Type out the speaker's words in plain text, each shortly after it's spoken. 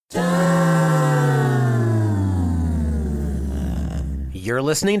You're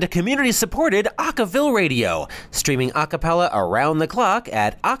listening to community-supported Acaville Radio, streaming a cappella around the clock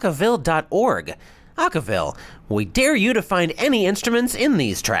at acaville.org. Acaville, we dare you to find any instruments in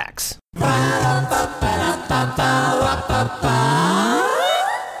these tracks.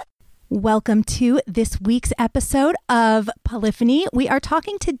 Welcome to this week's episode of Polyphony. We are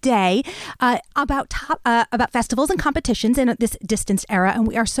talking today about festivals and competitions in this distanced era, and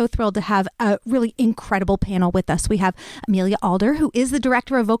we are so thrilled to have a really incredible panel with us. We have Amelia Alder, who is the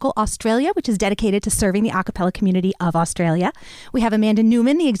Director of Vocal Australia, which is dedicated to serving the a cappella community of Australia. We have Amanda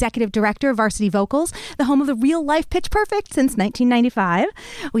Newman, the Executive Director of Varsity Vocals, the home of the real-life Pitch Perfect since 1995.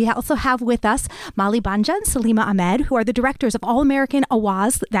 We also have with us Bahnja and Selima Ahmed, who are the directors of All-American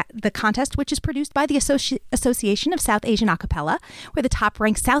Awaaz, the contest, which is produced by the Association of South Asian A Cappella, where the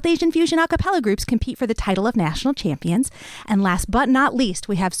top-ranked South Asian fusion a cappella groups compete for the title of national champions. And last but not least,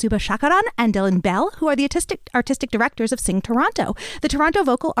 we have Suba Sankaran and Dylan Bell, who are the artistic directors of Sing Toronto, the Toronto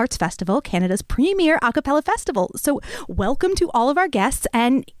Vocal Arts Festival, Canada's premier a cappella festival. So welcome to all of our guests,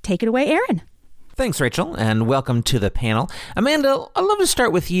 and take it away, Aaron. Thanks, Rachel, and welcome to the panel. Amanda, I'd love to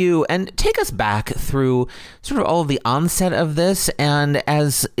start with you and take us back through sort of all of the onset of this, and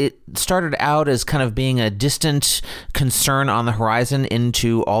as it started out as kind of being a distant concern on the horizon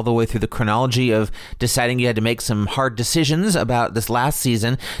into all the way through the chronology of deciding you had to make some hard decisions about this last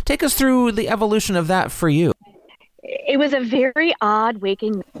season. Take us through the evolution of that for you. It was a very odd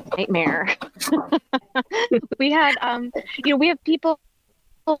waking nightmare. We had, we have people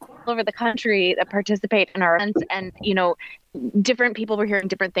all over the country that participate in our events, and different people were hearing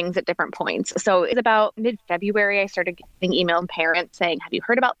different things at different points. So it's about mid-February I started getting email from parents saying, have you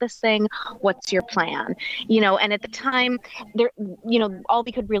heard about this thing? What's your plan? And at the time there, all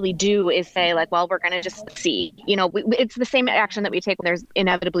we could really do is say like, well, we're going to just see, it's the same action that we take when there's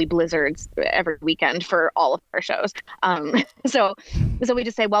inevitably blizzards every weekend for all of our shows. So we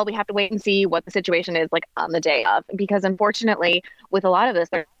just say, well, we have to wait and see what the situation is like on the day of, because unfortunately with a lot of this,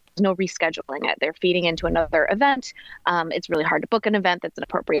 there's no rescheduling it. They're feeding into another event. It's really hard to book an event that's an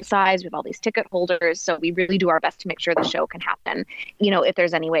appropriate size. We have all these ticket holders. So we really do our best to make sure the show can happen, if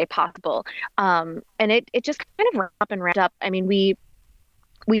there's any way possible. And it just kind of ramped up. I mean, we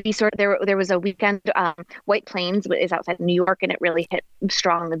there was a weekend, White Plains is outside New York, and it really hit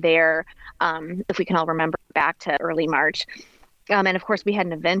strong there. If we can all remember back to early March. And of course we had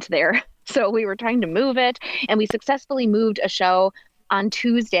an event there. So we were trying to move it, and we successfully moved a show on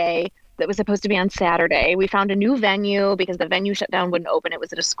Tuesday that was supposed to be on Saturday. We found a new venue because the venue shut down, wouldn't open. It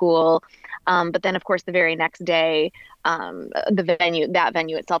was at a school. But then of course the very next day, that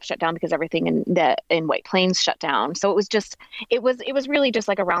venue itself shut down because everything in White Plains shut down. So it was really just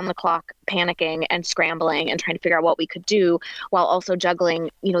like around the clock panicking and scrambling and trying to figure out what we could do, while also juggling,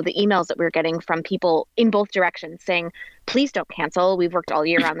 the emails that we were getting from people in both directions saying, please don't cancel. We've worked all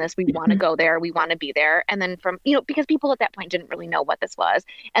year on this. We want to go there. We want to be there. And then from, because people at that point didn't really know what this was.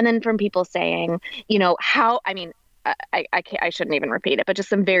 And then from people saying, I shouldn't even repeat it, but just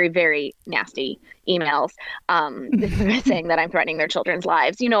some very, very nasty emails saying that I'm threatening their children's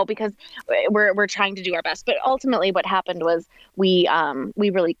lives, because we're trying to do our best. But ultimately what happened was we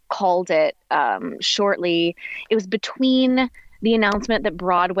really called it shortly. It was between the announcement that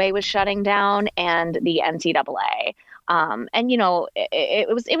Broadway was shutting down and the NCAA.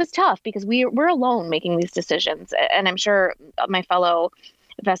 It was tough because we're alone making these decisions. And I'm sure my fellow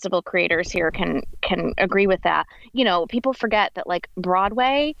festival creators here can agree with that. People forget that like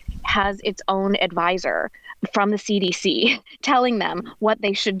Broadway has its own advisor from the CDC telling them what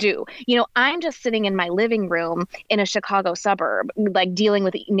they should do. I'm just sitting in my living room in a Chicago suburb, like dealing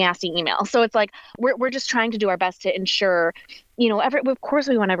with nasty emails. So it's like, we're just trying to do our best to ensure, of course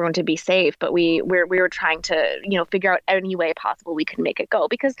we want everyone to be safe, but we were trying to, figure out any way possible we could make it go,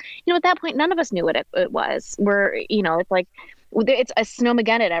 because, at that point, none of us knew what it was. It's like, it's a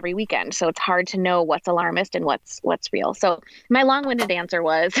snowmageddon every weekend. So it's hard to know what's alarmist and what's real. So my long-winded answer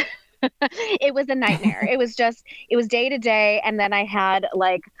was, it was a nightmare. It was day to day. And then I had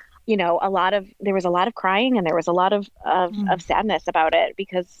there was a lot of crying, and there was a lot of sadness about it,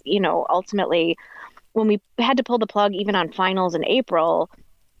 because, ultimately when we had to pull the plug, even on finals in April,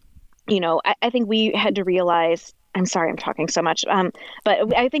 I think we had to realize, I'm sorry, I'm talking so much.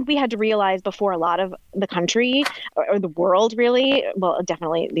 But I think we had to realize before a lot of the country or the world really, well,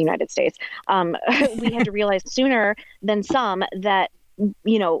 definitely the United States, we had to realize sooner than some that,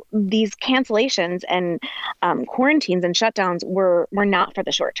 these cancellations and quarantines and shutdowns were not for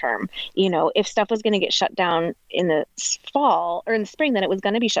the short term. If stuff was going to get shut down in the fall or in the spring, then it was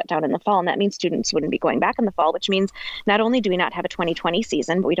going to be shut down in the fall. And that means students wouldn't be going back in the fall, which means not only do we not have a 2020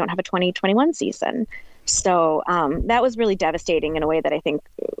 season, but we don't have a 2021 season. So that was really devastating in a way that I think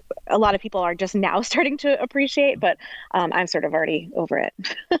a lot of people are just now starting to appreciate, but I'm sort of already over it.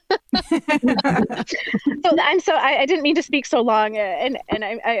 I didn't mean to speak so long, and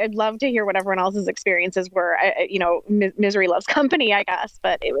I'd love to hear what everyone else's experiences were. Misery loves company, I guess,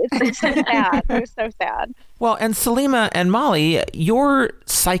 but it's so sad. It was so sad. Well, and Selima and Molly, your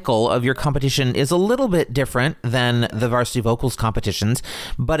cycle of your competition is a little bit different than the varsity vocals competitions,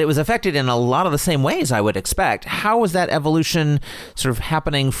 but it was affected in a lot of the same ways, I would expect. How was that evolution sort of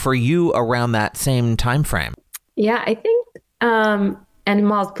happening for you around that same time frame? Yeah, I think, and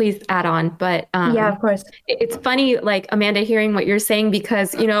Molly, please add on, but yeah, of course. It's funny, like Amanda, hearing what you're saying,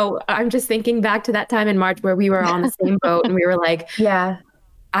 because, I'm just thinking back to that time in March where we were on the same boat and we were like, yeah,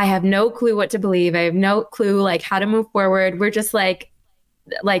 I have no clue what to believe. I have no clue like how to move forward. We're just like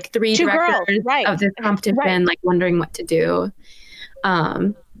three Two directors girls, right. of this competition, like wondering what to do.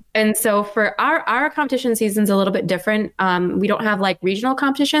 And so for our competition season's a little bit different. We don't have like regional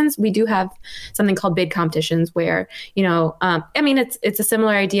competitions. We do have something called bid competitions where, it's a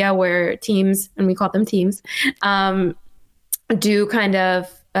similar idea where teams, and we call them teams, do kind of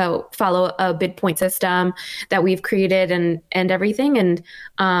follow a bid point system that we've created and everything. And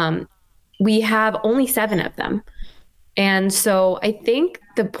we have only 7 of them. And so I think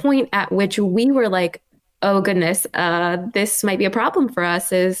the point at which we were like, oh goodness, this might be a problem for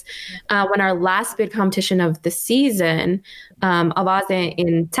us is when our last bid competition of the season, Awaaz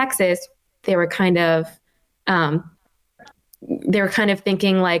in Texas, they were kind of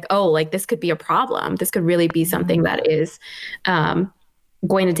thinking like, oh, like this could be a problem. This could really be something that is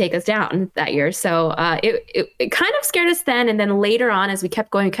going to take us down that year. So it kind of scared us then. And then later on, as we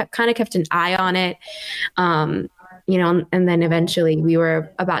kept going, kept an eye on it. And then eventually we were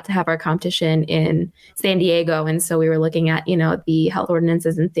about to have our competition in San Diego. And so we were looking at, the health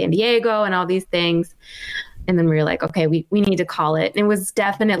ordinances in San Diego and all these things. And then we were like, okay, we need to call it. And it was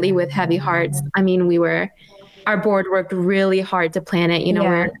definitely with heavy hearts. I mean, our board worked really hard to plan it.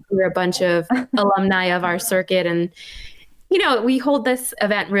 We're a bunch of alumni of our circuit, and, we hold this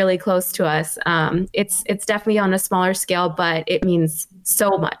event really close to us. It's definitely on a smaller scale, but it means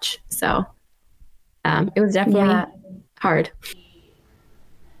so much. So it was definitely hard.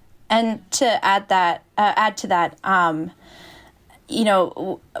 And to add to that,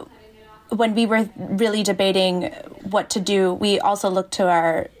 when we were really debating what to do, we also looked to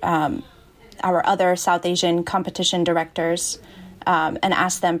our other South Asian competition directors and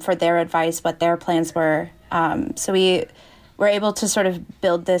asked them for their advice, what their plans were. So we were able to sort of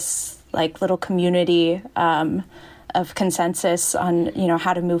build this like little community of consensus on,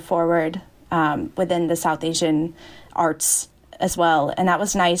 how to move forward within the South Asian arts as well. And that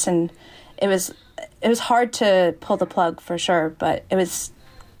was nice. And it was hard to pull the plug for sure, but it was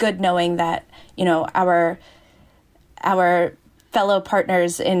good knowing that, our fellow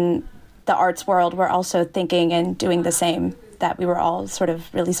partners in the arts world were also thinking and doing the same, that we were all sort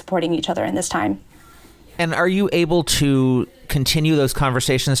of really supporting each other in this time. And are you able to continue those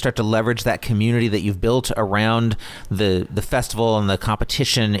conversations, start to leverage that community that you've built around the festival and the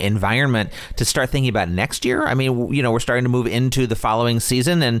competition environment to start thinking about next year? I mean, we're starting to move into the following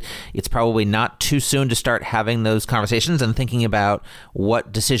season, and it's probably not too soon to start having those conversations and thinking about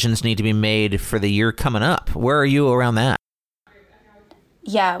what decisions need to be made for the year coming up. Where are you around that?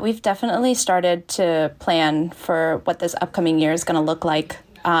 Yeah, we've definitely started to plan for what this upcoming year is going to look like.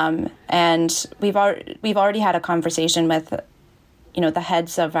 And we've already had a conversation with, the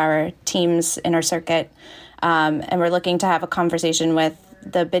heads of our teams in our circuit. And we're looking to have a conversation with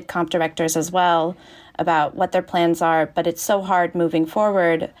the bid comp directors as well about what their plans are. But it's so hard moving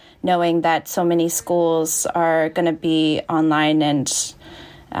forward, knowing that so many schools are going to be online and,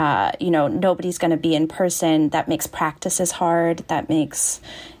 nobody's going to be in person. That makes practices hard. That makes,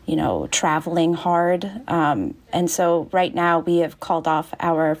 traveling hard. And so right now we have called off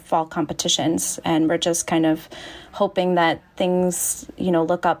our fall competitions, and we're just kind of hoping that things,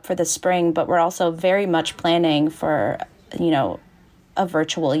 look up for the spring, but we're also very much planning for, a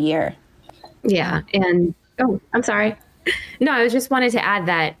virtual year. Yeah. And, I'm sorry. No, I just wanted to add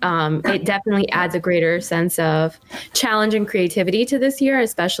that it definitely adds a greater sense of challenge and creativity to this year,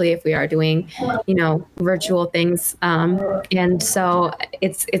 especially if we are doing, virtual things. And so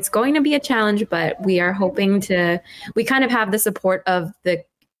it's going to be a challenge, but we are hoping we kind of have the support of the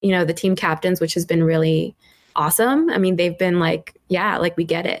team captains, which has been really awesome. I mean, they've been like, yeah, like we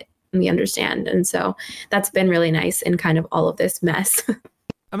get it and we understand. And so that's been really nice in kind of all of this mess.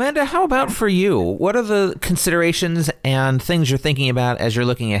 Amanda, how about for you? What are the considerations and things you're thinking about as you're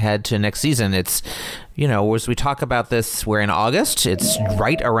looking ahead to next season? It's, as we talk about this, we're in August. It's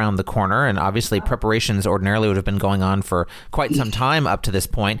right around the corner, and obviously preparations ordinarily would have been going on for quite some time up to this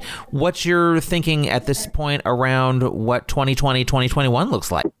point. What's your thinking at this point around what 2020, 2021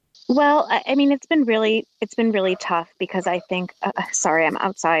 looks like? Well, I mean, it's been really tough because I think, sorry, I'm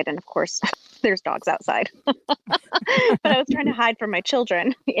outside, and of course there's dogs outside, but I was trying to hide from my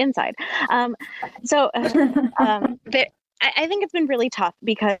children inside. I think it's been really tough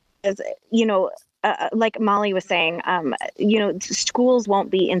because, like Molly was saying, schools won't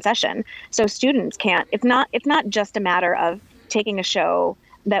be in session. So students can't, it's not just a matter of taking a show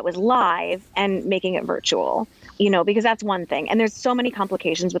that was live and making it virtual, because that's one thing. And there's so many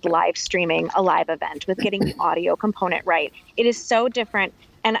complications with live streaming a live event, with getting the audio component right. It is so different.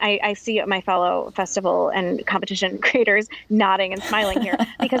 And I see my fellow festival and competition creators nodding and smiling here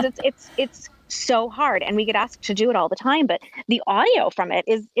because it's so hard, and we get asked to do it all the time, but the audio from it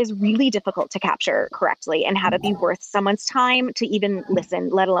is really difficult to capture correctly and have it be worth someone's time to even listen,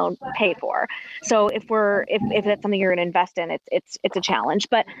 let alone pay for. So if that's something you're going to invest in, it's a challenge.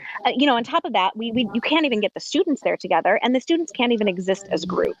 But on top of that, you can't even get the students there together, and the students can't even exist as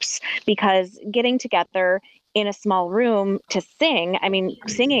groups because getting together in a small room to sing, I mean,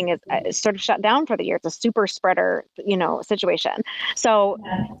 singing is sort of shut down for the year. It's a super spreader, situation. So,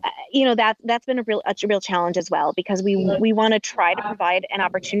 that's been a real challenge as well, because we want to try to provide an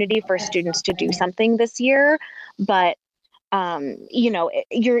opportunity for students to do something this year, but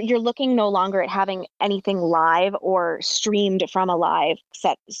you're looking no longer at having anything live or streamed from a live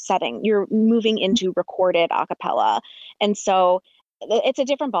setting. You're moving into recorded acapella, and so it's a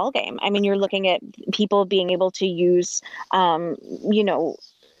different ballgame. I mean, you're looking at people being able to use,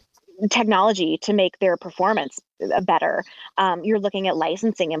 technology to make their performance better. You're looking at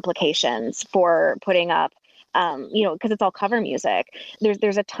licensing implications for putting up, because it's all cover music.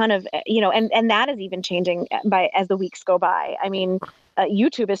 There's a ton of, and that is even changing as the weeks go by. I mean,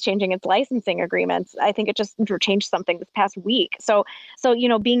 YouTube is changing its licensing agreements. I think it just changed something this past week. So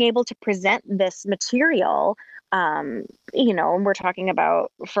being able to present this material, and we're talking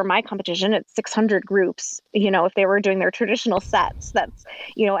about, for my competition, it's 600 groups. If they were doing their traditional sets, that's,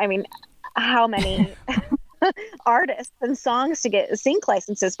 how many artists and songs to get sync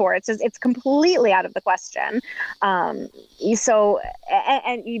licenses for? It's completely out of the question. But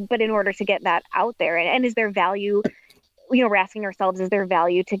in order to get that out there, and is there value? We're asking ourselves, is there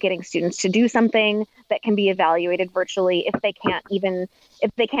value to getting students to do something that can be evaluated virtually if they can't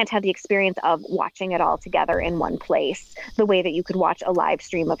have the experience of watching it all together in one place, the way that you could watch a live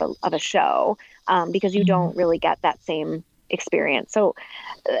stream of a show, because you don't really get that same experience. So,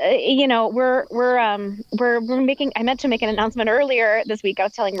 we're making, I meant to make an announcement earlier this week. I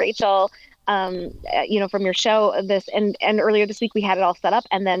was telling Rachel, from your show this, and earlier this week we had it all set up,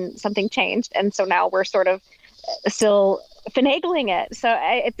 and then something changed. And so now we're sort of still finagling it. So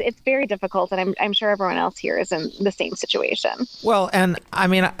it's very difficult, and I'm sure everyone else here is in the same situation. Well, and I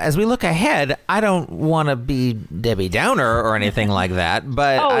mean, as we look ahead, I don't want to be Debbie Downer or anything like that,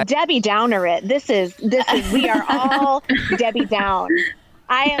 but Debbie Downer it. This is we are all Debbie Down.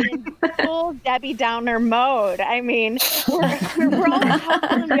 I am in full Debbie Downer mode. I mean, we're always helpful,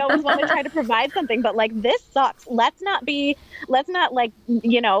 and we always want to try to provide something, but this sucks. Let's not find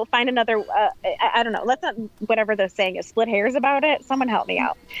another, I don't know. Let's not, whatever the saying is, split hairs about it. Someone help me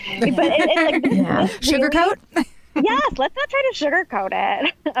out. But Sugarcoat? Yes, let's not try to sugarcoat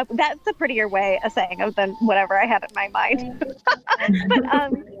it. That's a prettier way of saying it than whatever I had in my mind.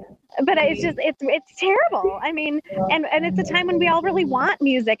 But it's terrible. I mean, and it's a time when we all really want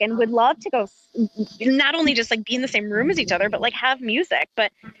music and would love to go, not only just be in the same room as each other, but have music.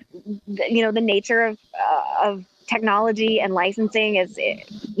 But the nature of technology and licensing is,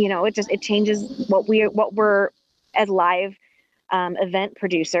 it changes what we're as live event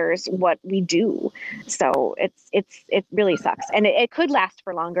producers, what we do. So it really sucks, and it could last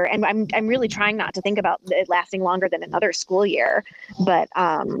for longer. And I'm really trying not to think about it lasting longer than another school year. But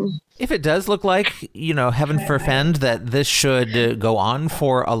if it does look like, heaven forfend, that this should go on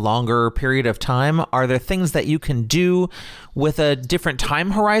for a longer period of time, are there things that you can do with a different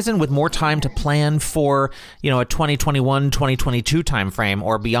time horizon, with more time to plan for, a 2021, 2022 timeframe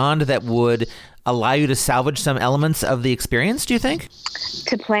or beyond, that would allow you to salvage some elements of the experience, do you think?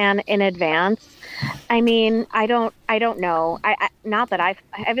 To plan in advance? I mean, I don't know. I not that I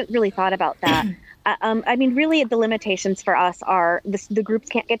haven't really thought about that. I mean, really, the limitations for us are the groups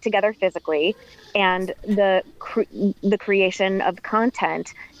can't get together physically, and the creation of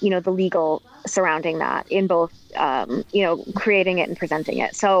content, the legal surrounding that in both, creating it and presenting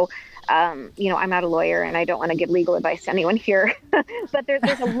it. So, I'm not a lawyer and I don't want to give legal advice to anyone here, but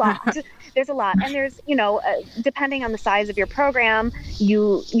there's a lot. There's a lot. And there's, depending on the size of your program,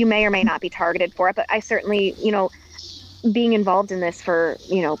 you may or may not be targeted for it. But I certainly, being involved in this for,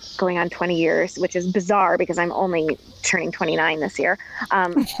 going on 20 years, which is bizarre because I'm only turning 29 this year.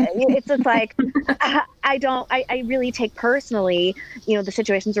 It's just like, I really take personally, the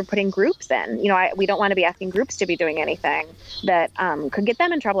situations we're putting groups in. We don't want to be asking groups to be doing anything that could get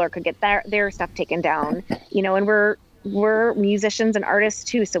them in trouble or could get their stuff taken down, and we're musicians and artists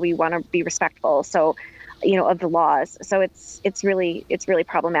too. So we want to be respectful. So, of the laws. So it's really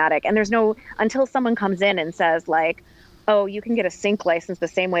problematic. And there's until someone comes in and says like, oh, you can get a sync license the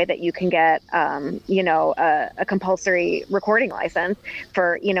same way that you can get, a compulsory recording license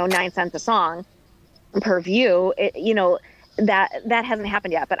for, 9 cents a song per view. That hasn't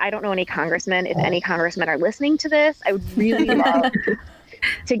happened yet, but I don't know any congressmen. If any congressmen are listening to this, I would really love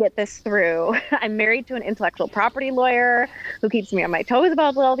to get this through. I'm married to an intellectual property lawyer who keeps me on my toes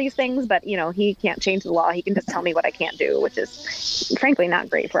about all these things, but he can't change the law. He can just tell me what I can't do, which is frankly not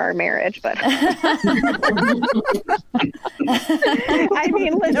great for our marriage, but I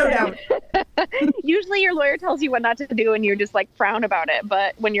mean, listen, usually your lawyer tells you what not to do and you're just like frown about it.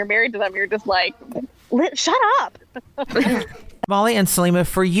 But when you're married to them, you're just like, shut up. Molly and Selima,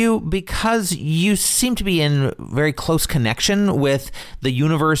 for you, because you seem to be in very close connection with the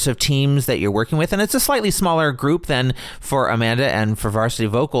universe of teams that you're working with, and it's a slightly smaller group than for Amanda and for Varsity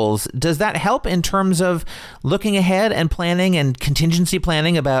Vocals, does that help in terms of looking ahead and planning and contingency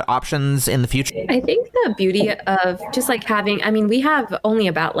planning about options in the future? I think the beauty of just like we have only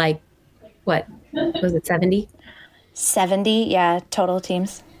about what was it, 70? 70, yeah, total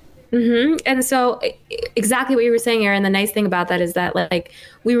teams. Mm-hmm. And so exactly what you were saying, Erin, the nice thing about that is that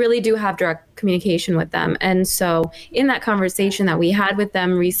we really do have direct communication with them. And so in that conversation that we had with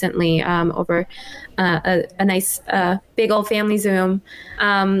them recently over a nice big old family Zoom,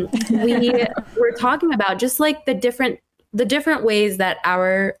 we were talking about just the different ways that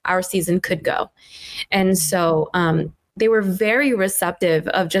our season could go. And so they were very receptive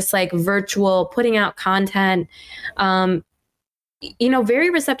of just virtual putting out content,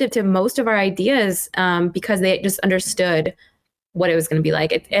 very receptive to most of our ideas because they just understood what it was going to be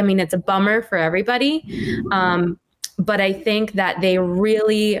like. It's a bummer for everybody. But I think that they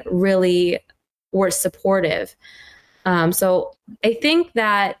really, really were supportive. So I think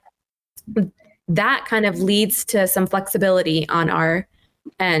that kind of leads to some flexibility on our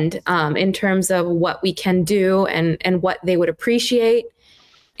end in terms of what we can do and what they would appreciate.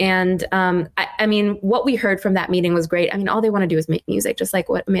 And what we heard from that meeting was great. All they want to do is make music, just like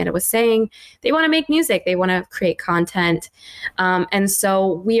what Amanda was saying. They want to make music. They want to create content. And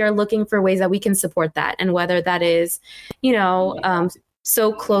so we are looking for ways that we can support that. And whether that is,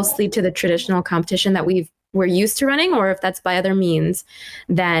 so closely to the traditional competition that we're used to running, or if that's by other means,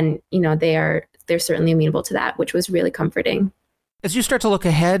 then, they're certainly amenable to that, which was really comforting. As you start to look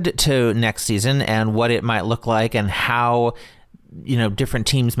ahead to next season and what it might look like and how different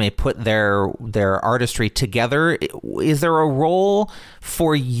teams may put their artistry together, is there a role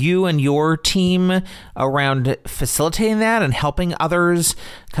for you and your team around facilitating that and helping others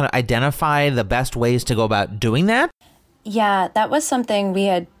kind of identify the best ways to go about doing that? Yeah, that was something we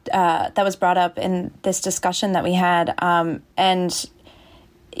had that was brought up in this discussion that we had. And,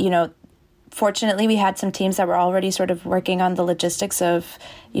 fortunately, we had some teams that were already sort of working on the logistics of,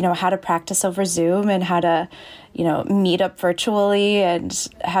 how to practice over Zoom and how to, meet up virtually and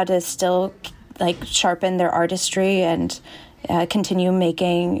how to still sharpen their artistry and continue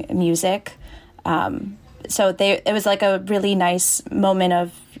making music. So it was a really nice moment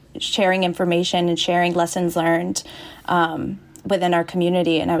of sharing information and sharing lessons learned within our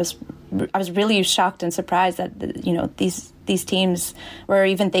community. And I was really shocked and surprised that these teams were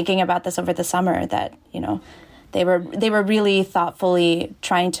even thinking about this over the summer, that they were really thoughtfully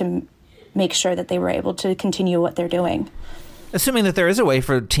trying to make sure that they were able to continue what they're doing. Assuming that there is a way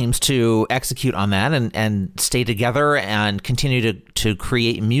for teams to execute on that and stay together and continue to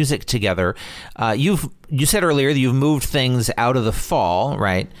create music together, you said earlier that you've moved things out of the fall,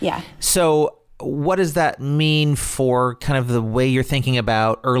 right? Yeah. So what does that mean for kind of the way you're thinking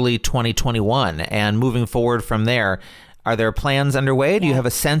about early 2021 and moving forward from there? Are there plans underway? Do you have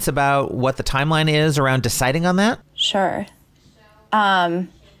a sense about what the timeline is around deciding on that? Sure.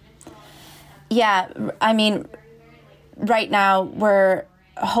 Right now we're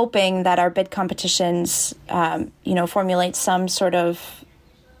hoping that our bid competitions, formulate some sort of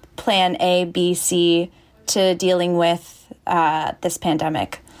plan A, B, C to dealing with this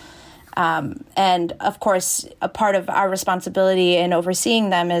pandemic. And of course, a part of our responsibility in overseeing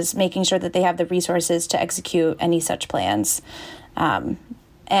them is making sure that they have the resources to execute any such plans.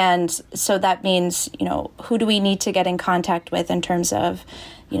 And so that means, who do we need to get in contact with in terms of,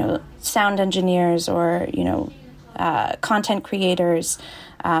 sound engineers or, content creators?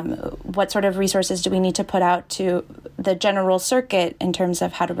 What sort of resources do we need to put out to the general circuit in terms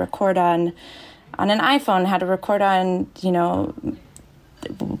of how to record on an iPhone, how to record on,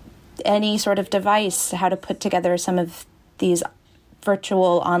 any sort of device, how to put together some of these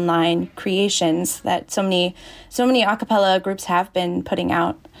virtual online creations that so many a cappella groups have been putting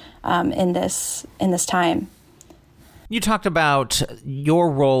out in this time. You talked about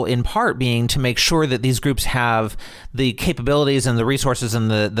your role in part being to make sure that these groups have the capabilities and the resources and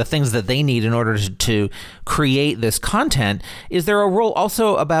the things that they need in order to create this content. Is there a role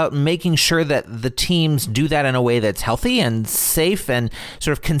also about making sure that the teams do that in a way that's healthy and safe and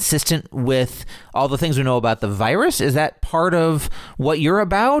sort of consistent with all the things we know about the virus? Is that part of what you're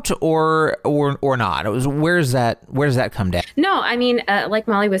about or not? Where does that come down? No, I mean, like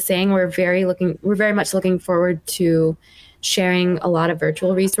Molly was saying, we're very much looking forward to sharing a lot of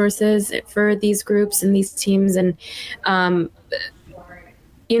virtual resources for these groups and these teams. And,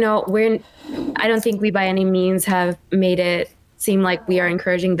 I don't think we by any means have made it seem like we are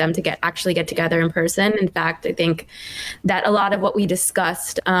encouraging them to actually get together in person. In fact, I think that a lot of what we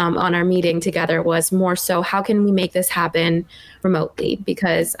discussed on our meeting together was more so, how can we make this happen remotely?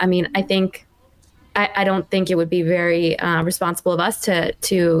 Because, I don't think it would be very responsible of us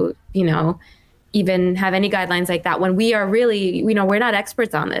to even have any guidelines like that when we are really, we're not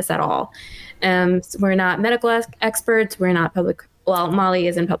experts on this at all. We're not medical experts. We're not public. Well, Molly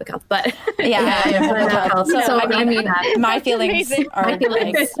is in public health, but yeah. So my feelings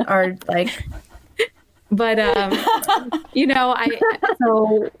are like. But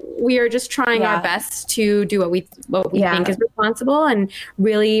so we are just trying our best to do what we think is responsible, and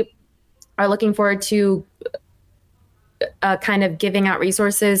really are looking forward to kind of giving out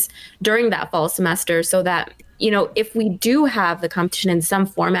resources during that fall semester, so that if we do have the competition in some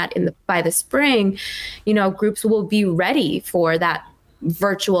format by the spring, groups will be ready for that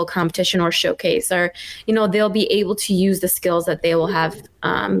virtual competition or showcase, or they'll be able to use the skills that they will have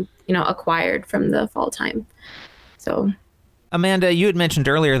acquired from the fall time. So Amanda, you had mentioned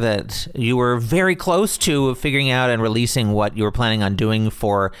earlier that you were very close to figuring out and releasing what you were planning on doing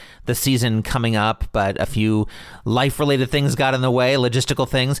for the season coming up, but a few life-related things got in the way, logistical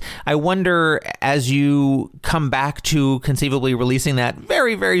things. I wonder, as you come back to conceivably releasing that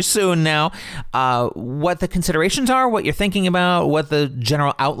very, very soon now, what the considerations are, what you're thinking about, what the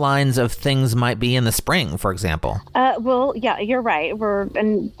general outlines of things might be in the spring, for example. Well, yeah, you're right. We're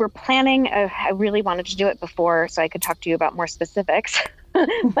planning. I really wanted to do it before so I could talk to you about more specifics,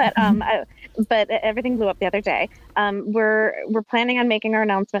 but everything blew up the other day. We're planning on making our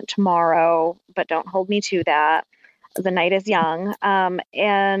announcement tomorrow, but don't hold me to that. The night is young,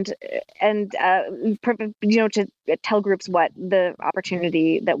 and to tell groups what the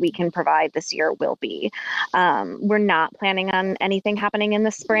opportunity that we can provide this year will be. We're not planning on anything happening in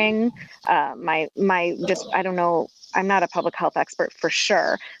the spring. I don't know. I'm not a public health expert for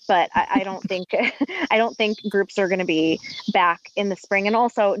sure, but I don't think groups are going to be back in the spring. And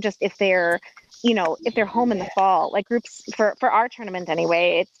also, just if they're home in the fall, like groups for our tournament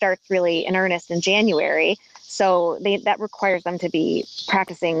anyway, it starts really in earnest in January. So that requires them to be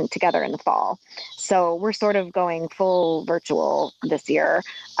practicing together in the fall. So we're sort of going full virtual this year.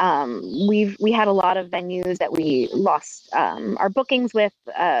 We had a lot of venues that we lost our bookings with,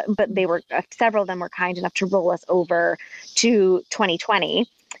 but they were several of them were kind enough to roll us over to 2020.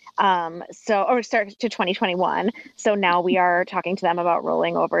 Start to 2021. So now we are talking to them about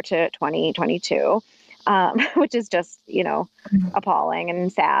rolling over to 2022, which is just, appalling and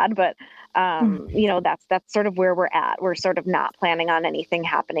sad. But, that's sort of where we're at. We're sort of not planning on anything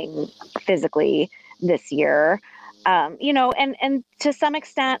happening physically this year. And to some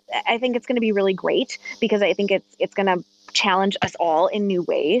extent, I think it's going to be really great because I think it's going to challenge us all in new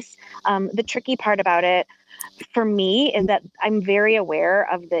ways. The tricky part about it for me is that I'm very aware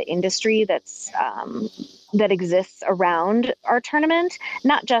of the industry that exists around our tournament,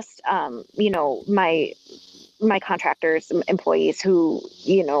 not just, my contractors, employees who,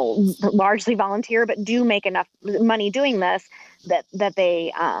 largely volunteer, but do make enough money doing this that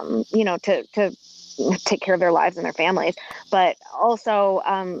they, to take care of their lives and their families, but also,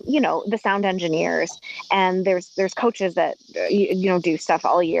 the sound engineers, and there's coaches that, do stuff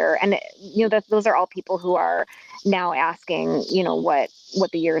all year. And, those are all people who are now asking, what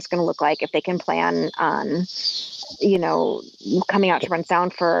the year is going to look like, if they can plan on, coming out to run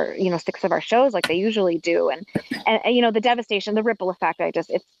sound for, 6 of our shows like they usually do. And the devastation, the ripple effect,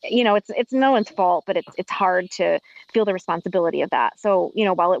 it's no one's fault, but it's hard to feel the responsibility of that. So,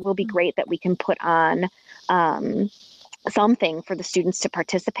 while it will be great that we can put on, something for the students to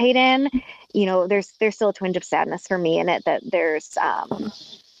participate in, there's still a twinge of sadness for me in it, that there's,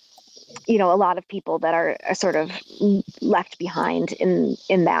 a lot of people that are sort of left behind in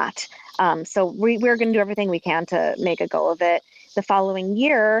that. So we're going to do everything we can to make a go of it the following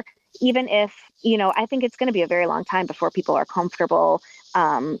year, even if, I think it's going to be a very long time before people are comfortable,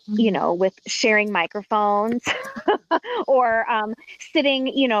 with sharing microphones or sitting,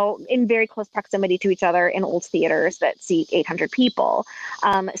 in very close proximity to each other in old theaters that seat 800 people.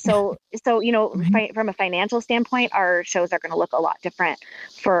 So from a financial standpoint, our shows are going to look a lot different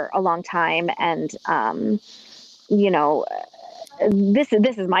for a long time. And, this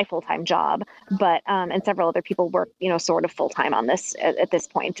is my full-time job, but, and several other people work, sort of full-time on this at this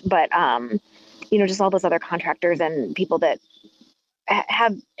point, but, just all those other contractors and people that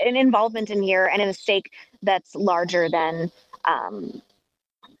have an involvement in here and in a stake that's larger than,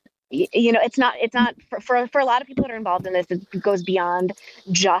 it's not for a lot of people that are involved in this, it goes beyond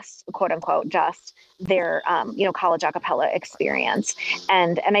just, quote unquote, just their, college a cappella experience.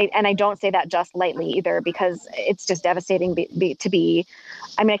 And I don't say that just lightly either, because it's just devastating to be,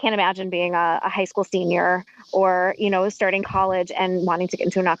 I can't imagine being a high school senior or, starting college and wanting to get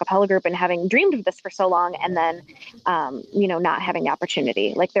into an a cappella group and having dreamed of this for so long. And then, not having the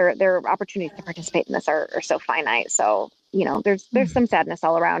opportunity. Like their opportunities to participate in this are so finite. So, there's some sadness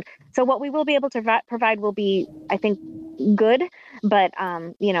all around. So what we will be able to provide will be, I think, good, but,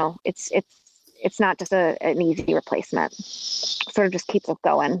 it's not just an easy replacement. Sort of just keeps us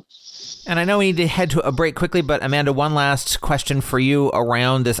going. And I know we need to head to a break quickly, but Amanda, one last question for you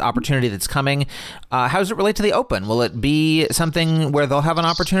around this opportunity that's coming. How does it relate to the Open? Will it be something where they'll have an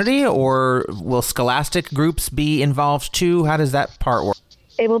opportunity, or will scholastic groups be involved too? How does that part work?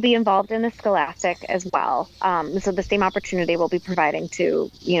 It will be involved in the scholastic as well. So the same opportunity we'll be providing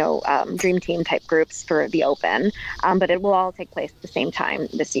to, Dream Team type groups for the Open, but it will all take place at the same time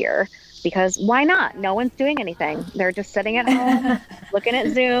this year. Because why not? No one's doing anything. They're just sitting at home, looking at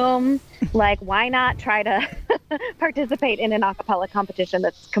Zoom. Like, why not try to participate in an a cappella competition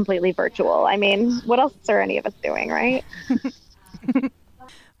that's completely virtual? What else are any of us doing, right?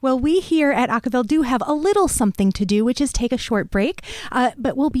 Well, we here at AcaOpen do have a little something to do, which is take a short break.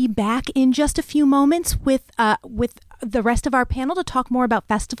 But we'll be back in just a few moments with the rest of our panel to talk more about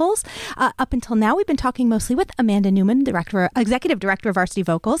festivals. Up until now, we've been talking mostly with Amanda Newman, Executive Director of Varsity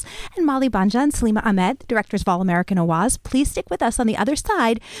Vocals, and Molly Bahnja and Selima Ahmed, Directors of All American Awaaz. Please stick with us. On the other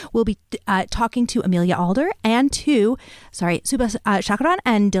side, we'll be talking to Amelia Alder and Suba Sankaran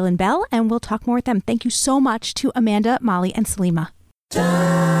and Dylan Bell, and we'll talk more with them. Thank you so much to Amanda, Molly, and Selima.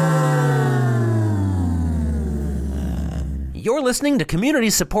 You're listening to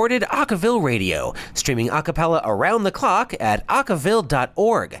community-supported AcaOpen Radio, streaming a cappella around the clock at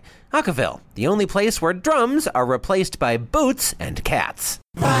acaville.org. AcaOpen, the only place where drums are replaced by boots and cats.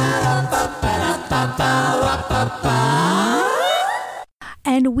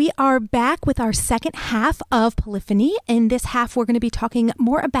 And we are back with our second half of Polyphony. In this half, we're going to be talking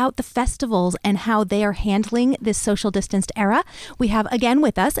more about the festivals and how they are handling this social distanced era. We have again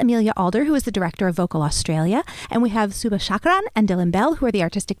with us Amelia Alder, who is the director of Vocal Australia, and we have Suba Sankaran and Dylan Bell, who are the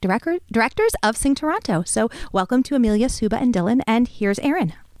artistic directors of Sing Toronto. So welcome to Amelia, Suba, and Dylan, and here's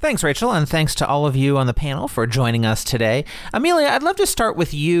Aaron. Thanks, Rachel, and thanks to all of you on the panel for joining us today. Amelia, I'd love to start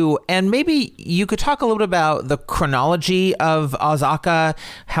with you, and maybe you could talk a little bit about the chronology of AcaOpen,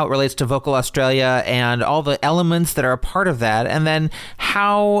 how it relates to Vocal Australia, and all the elements that are a part of that, and then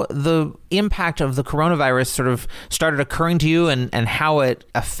how the impact of the coronavirus sort of started occurring to you and how it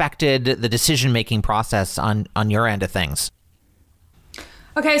affected the decision-making process on your end of things.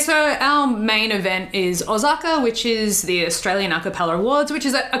 Okay, so our main event is AcaOpen, which is the Australian A Cappella Awards, which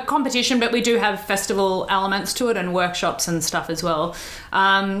is a competition, but we do have festival elements to it and workshops and stuff as well.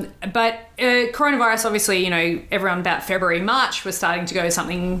 But coronavirus, obviously, everyone about February, March was starting to go,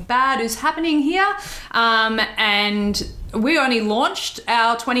 something bad is happening here. And we only launched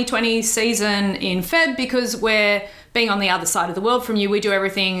our 2020 season in Feb because we're being on the other side of the world from you, we do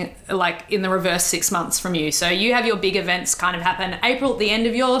everything like in the reverse 6 months from you. So you have your big events kind of happen April at the end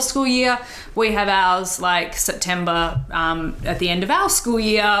of your school year. We have ours like September at the end of our school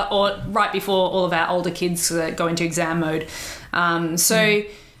year, or right before all of our older kids go into exam mode.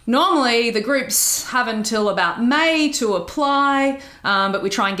 Normally the groups have until about May to apply, but we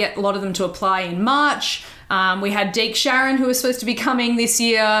try and get a lot of them to apply in March. We had Deke Sharon, who was supposed to be coming this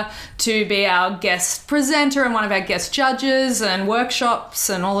year to be our guest presenter and one of our guest judges and workshops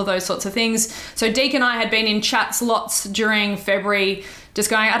and all of those sorts of things. So Deke and I had been in chats lots during February, just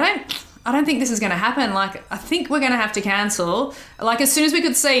going, I don't think this is going to happen. Like, I think we're going to have to cancel. Like, as soon as we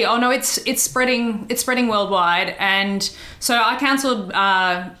could see, oh no, it's spreading worldwide. And so I cancelled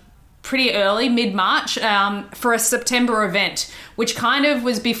pretty early, mid-March, for a September event, which kind of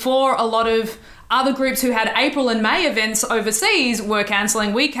was before a lot of other groups who had April and May events overseas were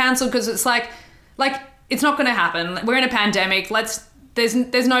cancelling. We cancelled because it's like it's not going to happen. We're in a pandemic.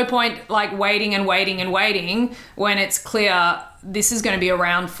 There's no point like waiting when it's clear this is going to be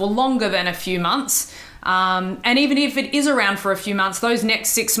around for longer than a few months. And even if it is around for a few months, those next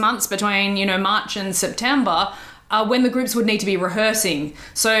 6 months between, March and September are when the groups would need to be rehearsing.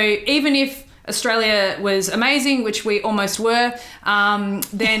 So even if Australia was amazing, which we almost were,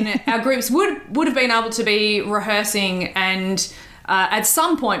 then our groups would have been able to be rehearsing and at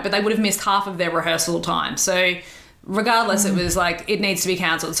some point, but they would have missed half of their rehearsal time. So regardless, it was like, it needs to be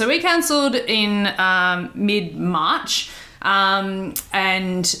cancelled. So we cancelled in mid-March. And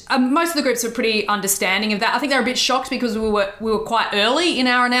most of the groups were pretty understanding of that. I think they were a bit shocked because we were quite early in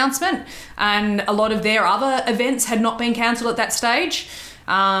our announcement, and a lot of their other events had not been cancelled at that stage.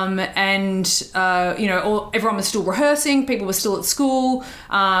 Everyone was still rehearsing. People were still at school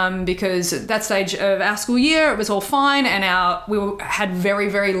because at that stage of our school year, it was all fine, and had very,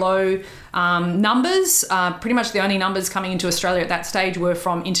 very low numbers. Pretty much the only numbers coming into Australia at that stage were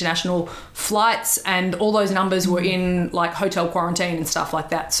from international flights, and all those numbers were in like hotel quarantine and stuff like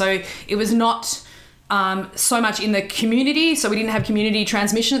that. So it was not so much in the community. So we didn't have community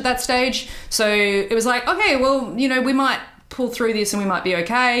transmission at that stage. So it was like, okay, well, we might pull through this and we might be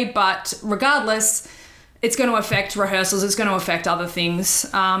okay, but regardless, it's going to affect rehearsals, it's going to affect other things.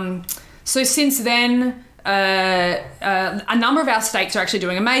 So since then, a number of our states are actually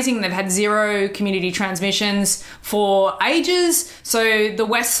doing amazing. They've had 0 community transmissions for ages. So the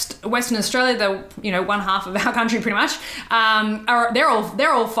Western Australia, one half of our country pretty much,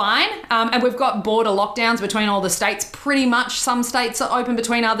 they're all fine. And we've got border lockdowns between all the states. Pretty much some states are open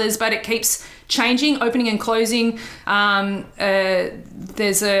between others, but it keeps changing, opening and closing.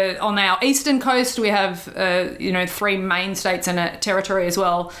 There's on our eastern coast, we have 3 main states and a territory as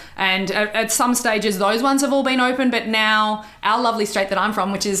well. And at some stages, those ones have all been open. But now our lovely state that I'm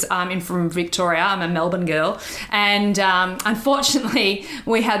from, which is from Victoria, I'm a Melbourne girl, and unfortunately,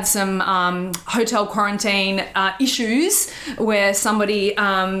 we had some hotel quarantine issues where somebody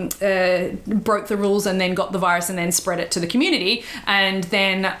broke the rules and then got the virus and then spread it to the community, and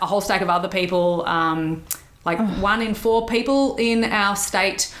then a whole stack of other people. 1 in 4 people in our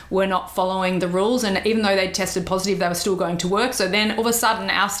state were not following the rules, and even though they'd tested positive, they were still going to work. So then all of a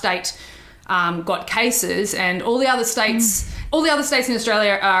sudden our state got cases, and all the other states in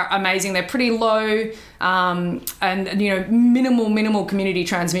Australia are amazing. They're pretty low, and minimal community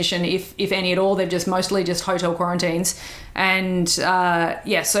transmission, if any at all. They're just mostly just hotel quarantines, and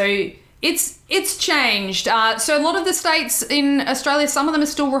so it's changed. So a lot of the states in Australia, some of them are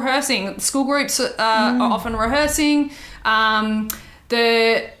still rehearsing. School groups are often rehearsing.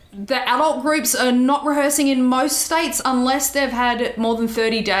 The adult groups are not rehearsing in most states unless they've had more than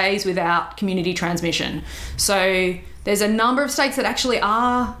 30 days without community transmission. So there's a number of states that actually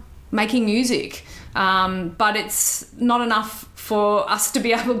are making music, but it's not enough for us to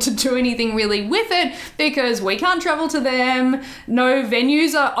be able to do anything really with it because we can't travel to them. No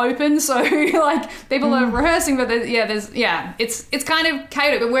venues are open, so people are rehearsing, but it's kind of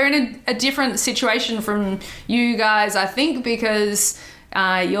chaotic. But we're in a different situation from you guys, I think, because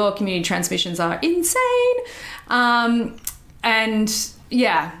your community transmissions are insane,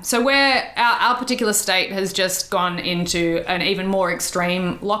 so our particular state has just gone into an even more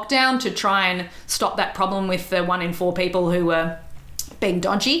extreme lockdown to try and stop that problem with the 1 in 4 people who were being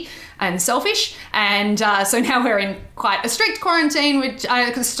dodgy and selfish. And so now we're in quite a strict quarantine,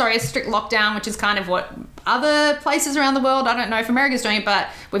 a strict lockdown, which is kind of what other places around the world, I don't know if America's doing it, but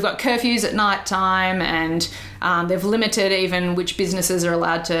we've got curfews at night time, and they've limited even which businesses are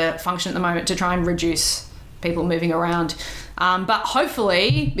allowed to function at the moment to try and reduce people moving around. But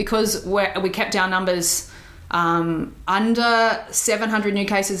hopefully, because we kept our numbers under 700 new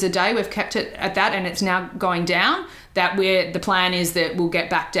cases a day, we've kept it at that, and it's now going down, that the plan is that we'll get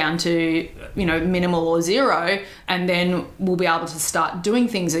back down to, minimal or zero, and then we'll be able to start doing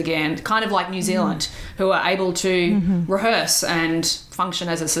things again, kind of like New Zealand, who are able to rehearse and function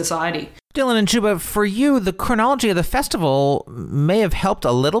as a society. Dylan and Suba, for you, the chronology of the festival may have helped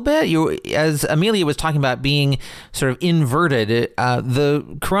a little bit. As Amelia was talking about being sort of inverted, the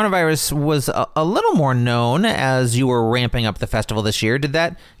coronavirus was a little more known as you were ramping up the festival this year. Did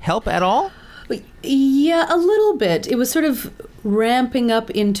that help at all? Yeah, a little bit. It was sort of ramping up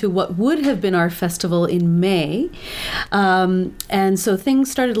into what would have been our festival in May. And so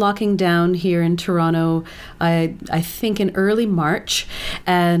things started locking down here in Toronto, I think in early March.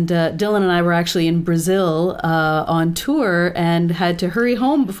 And Dylan and I were actually in Brazil on tour and had to hurry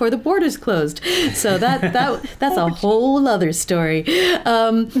home before the borders closed. So that's a whole other story.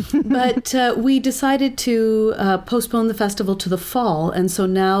 But we decided to postpone the festival to the fall. And so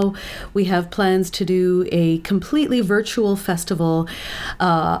now we have plans to do a completely virtual festival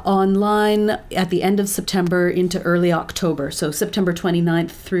online at the end of September into early October. So September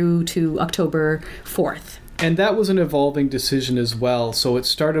 29th through to October 4th. And that was an evolving decision as well. So it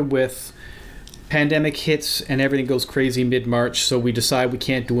started with pandemic hits and everything goes crazy mid-March, so we decide we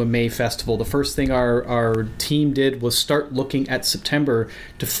can't do a May festival. The first thing our team did was start looking at September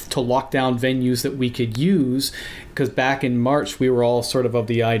to lock down venues that we could use, because back in March we were all sort of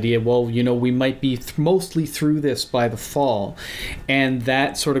the idea, well, we might be mostly through this by the fall. And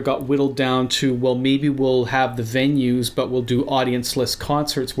that sort of got whittled down to, well, maybe we'll have the venues, but we'll do audience-less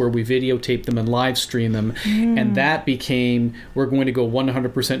concerts where we videotape them and live stream them. And that became, we're going to go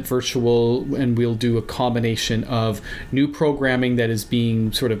 100% virtual, and we'll do a combination of new programming that is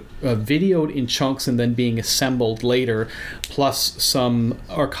being sort of videoed in chunks and then being assembled later, plus some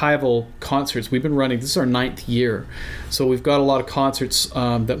archival concerts. We've been running, this is our 9th year, so we've got a lot of concerts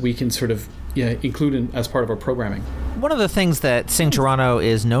that we can sort of include as part of our programming. One of the things that Sing Toronto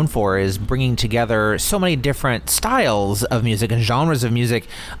is known for is bringing together so many different styles of music and genres of music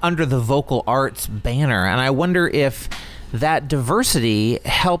under the vocal arts banner. And I wonder if that diversity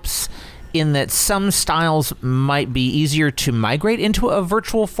helps in that some styles might be easier to migrate into a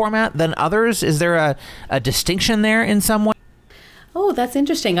virtual format than others. Is there a distinction there in some way? Oh, that's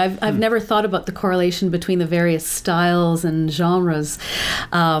interesting. I've never thought about the correlation between the various styles and genres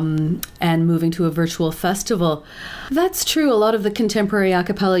and moving to a virtual festival. That's true. A lot of the contemporary a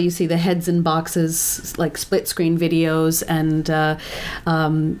cappella, you see the heads in boxes, like split screen videos, and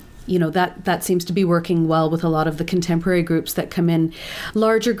that seems to be working well with a lot of the contemporary groups that come in.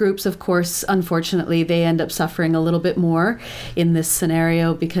 Larger groups, of course, unfortunately, they end up suffering a little bit more in this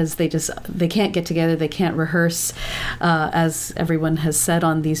scenario because they can't get together, they can't rehearse, as everyone has said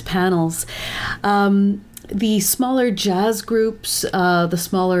on these panels. The smaller jazz groups, the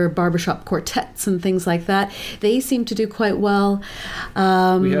smaller barbershop quartets and things like that, they seem to do quite well.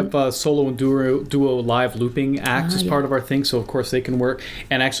 We have solo and duo live looping acts as part of our thing, so of course they can work.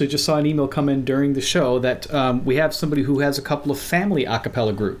 And actually just saw an email come in during the show that we have somebody who has a couple of family a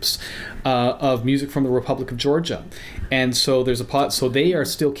cappella groups of music from the Republic of Georgia. And so there's so they are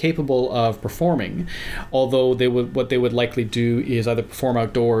still capable of performing, although what they would likely do is either perform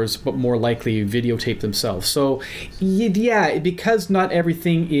outdoors, but more likely videotape themselves. So yeah, because not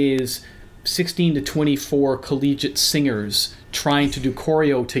everything is 16 to 24 collegiate singers trying to do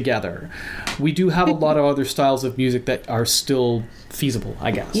choreo together, we do have a lot of other styles of music that are still feasible,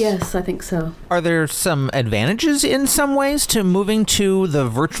 I guess. Yes, I think so. Are there some advantages in some ways to moving to the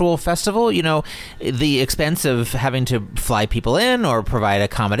virtual festival? The expense of having to fly people in or provide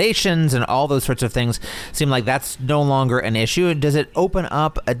accommodations and all those sorts of things seem like that's no longer an issue. Does it open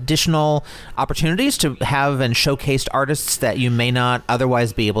up additional opportunities to have and showcase artists that you may not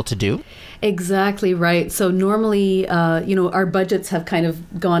otherwise be able to do? Exactly right. So normally, our budgets have kind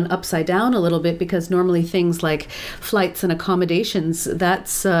of gone upside down a little bit because normally things like flights and accommodations,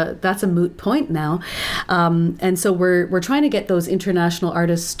 that's a moot point now. And so we're trying to get those international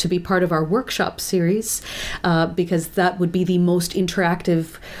artists to be part of our workshop series because that would be the most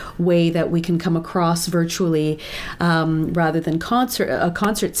interactive way that we can come across virtually rather than a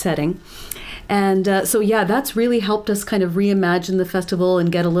concert setting. And that's really helped us kind of reimagine the festival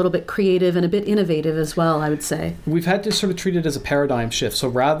and get a little bit creative and a bit innovative as well, I would say. We've had to sort of treat it as a paradigm shift. So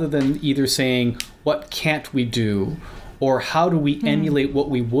rather than either saying, what can't we do, or how do we emulate what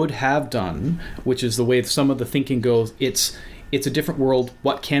we would have done, which is the way some of the thinking goes, it's a different world,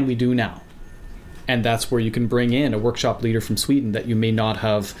 what can we do now? And that's where you can bring in a workshop leader from Sweden that you may not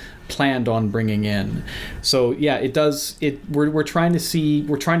have planned on bringing in. So yeah, it does. We're trying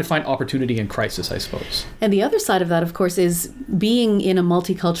to find opportunity in crisis, I suppose. And the other side of that, of course, is being in a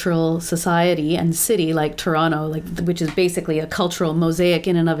multicultural society and city like Toronto, which is basically a cultural mosaic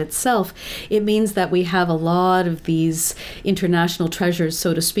in and of itself. It means that we have a lot of these international treasures,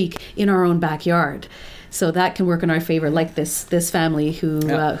 so to speak, in our own backyard. So that can work in our favor, like this family who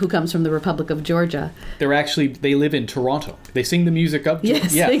comes from the Republic of Georgia. They live in Toronto. They sing the music of Georgia.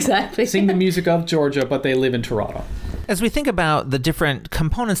 Yes, exactly. Sing the music of Georgia, but they live in Toronto. As we think about the different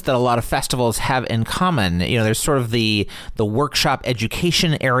components that a lot of festivals have in common, there's sort of the workshop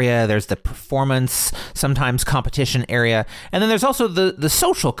education area, there's the performance, sometimes competition area, and then there's also the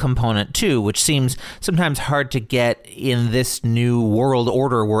social component too, which seems sometimes hard to get in this new world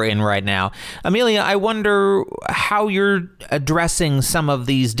order we're in right now. Amelia, I wonder how you're addressing some of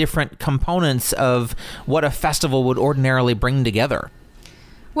these different components of what a festival would ordinarily bring together.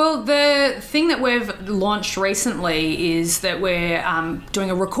 Well, the thing that we've launched recently is that we're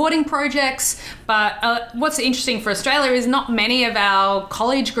doing a recording projects, but what's interesting for Australia is not many of our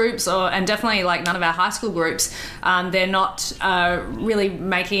college groups, and definitely none of our high school groups, they're not really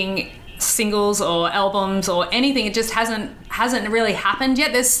making singles or albums or anything. It just hasn't really happened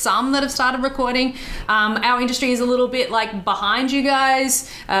yet. There's some that have started recording. Our industry is a little bit behind you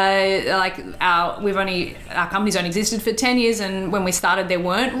guys. Our company's only existed for 10 years, and when we started there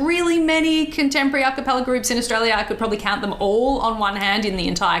weren't really many contemporary a cappella groups in Australia. I could probably count them all on one hand in the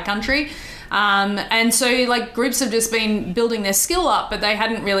entire country. And so groups have just been building their skill up, but they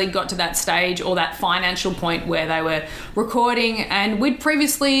hadn't really got to that stage or that financial point where they were recording. And we'd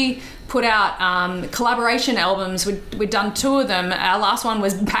previously put out collaboration albums. We'd done 2 of them. Our last one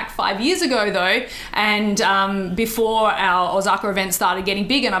was back 5 years ago though, and before our Osaka event started getting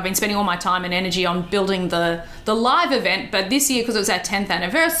big, and I've been spending all my time and energy on building the live event. But this year, because it was our 10th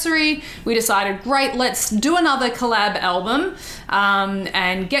anniversary, we decided, great, let's do another collab album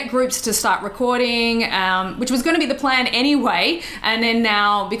and get groups to start recording, which was going to be the plan anyway. And then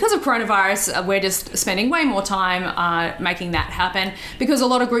now, because of coronavirus, we're just spending way more time making that happen, because a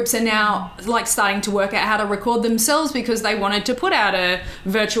lot of groups are now starting to work out how to record themselves because they wanted to put out a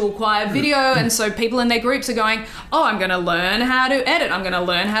virtual choir video. And so people in their groups are going, oh, I'm going to learn how to edit, I'm going to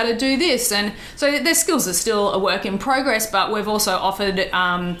learn how to do this. And so their skills are still a work in progress, but we've also offered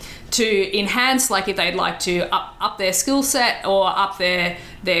to enhance, if they'd like to up their skill set or up their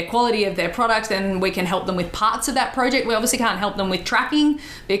quality of their product, then we can help them with parts of that project. We obviously can't help them with tracking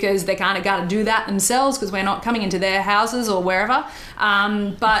because they kind of got to do that themselves because we're not coming into their houses or wherever.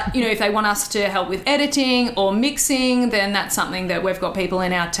 But if they want us to help with editing or mixing, then that's something that we've got people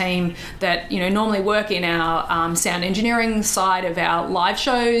in our team that normally work in our sound engineering side of our live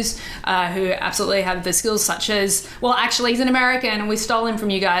shows who absolutely have the skills, such as, well, actually he's an American and we stole him from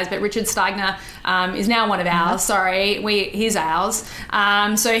you guys, but Richard Steigner is now one of ours. Sorry, he's ours.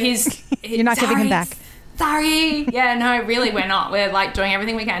 So he's you're not giving him back. Sorry. Yeah, no, really, we're not. We're doing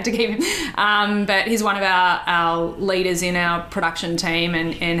everything we can to keep him. But he's one of our leaders in our production team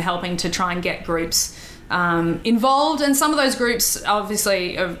and helping to try and get groups involved. And some of those groups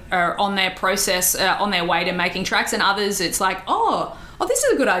obviously are on their process, on their way to making tracks, and others it's oh, this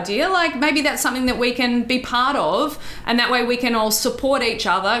is a good idea. Maybe that's something that we can be part of, and that way we can all support each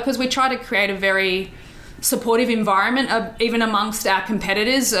other, because we try to create a very supportive environment even amongst our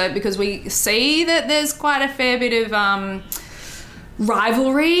competitors, because we see that there's quite a fair bit of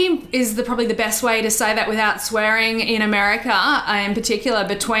rivalry is probably the best way to say that without swearing in America, in particular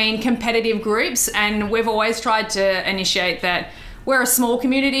between competitive groups. And we've always tried to initiate that we're a small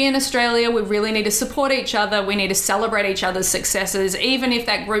community in Australia. We really need to support each other. We need to celebrate each other's successes. Even if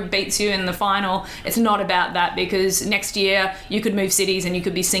that group beats you in the final, it's not about that, because next year you could move cities and you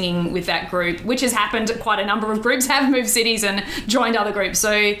could be singing with that group, which has happened. Quite a number of groups have moved cities and joined other groups.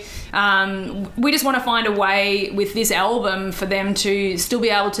 So we just want to find a way with this album for them to still be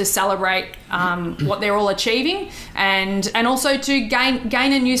able to celebrate what they're all achieving, and also to gain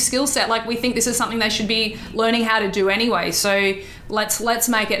a new skill set. We think this is something they should be learning how to do anyway. So let's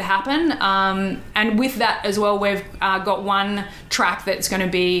make it happen. And with that as well, we've got one track that's going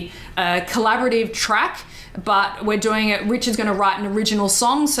to be a collaborative track, but we're doing it. Richard's going to write an original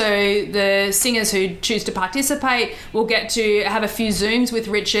song, so the singers who choose to participate will get to have a few Zooms with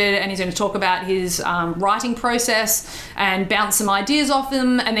Richard, and he's going to talk about his writing process and bounce some ideas off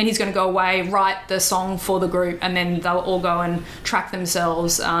them, and then he's going to go away, write the song for the group, and then they'll all go and track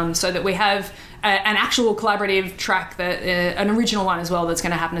themselves, so that we have an actual collaborative track, that an original one as well, that's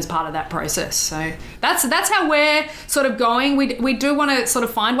going to happen as part of that process. So that's how we're sort of going. We do want to sort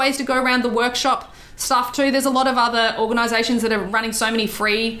of find ways to go around the workshop stuff too. There's a lot of other organizations that are running so many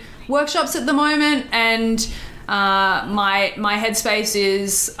free workshops at the moment, and my headspace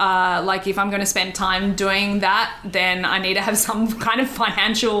is like, if I'm going to spend time doing that, then I need to have some kind of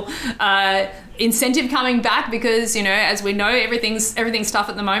financial incentive coming back, because, you know, as we know, everything's tough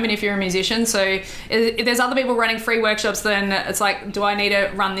at the moment if you're a musician. So if there's other people running free workshops, then it's like, do I need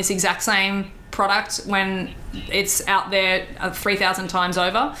to run this exact same product when it's out there 3,000 times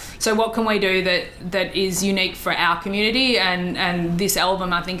over? So what can we do that is unique for our community? And this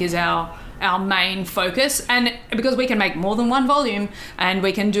album, I think, is our main focus, and because we can make more than one volume, and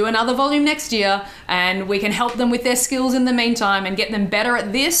we can do another volume next year, and we can help them with their skills in the meantime and get them better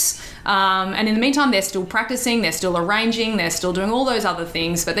at this, and in the meantime they're still practicing, they're still arranging, they're still doing all those other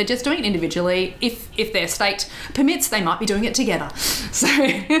things, but they're just doing it individually. If their state permits, they might be doing it together. So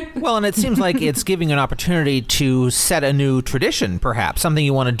well, and it seems like it's giving you an opportunity to set a new tradition, perhaps something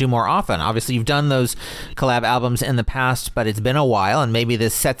you want to do more often. Obviously you've done those collab albums in the past, but it's been a while, and maybe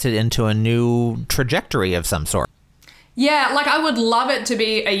this sets it into a new trajectory of some sort. Yeah, like I would love it to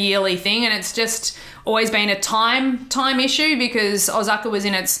be a yearly thing, and it's just always been a time issue, because Osaka was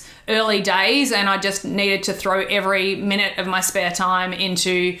in its early days, and I just needed to throw every minute of my spare time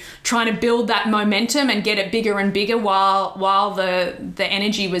into trying to build that momentum and get it bigger and bigger while the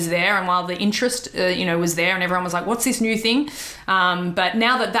energy was there, and while the interest was there, and everyone was like, what's this new thing? But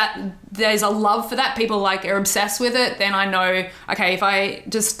now that there's a love for that, people like are obsessed with it, then I know, okay, if I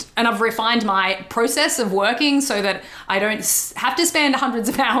just, and I've refined my process of working so that I don't have to spend hundreds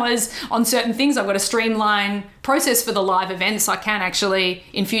of hours on certain things. I've got a streamline process for the live events. I can actually,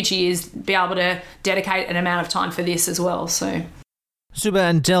 in future years, be able to dedicate an amount of time for this as well. So, Suba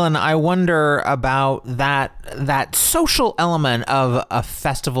and Dylan, I wonder about that social element of a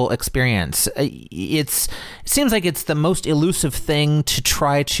festival experience. It seems like it's the most elusive thing to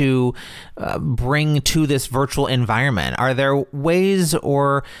try to bring to this virtual environment. Are there ways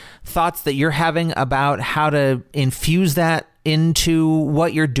or thoughts that you're having about how to infuse that into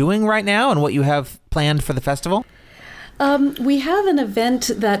what you're doing right now and what you have planned for the festival? We have an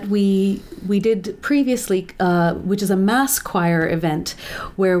event that we did previously, which is a mass choir event,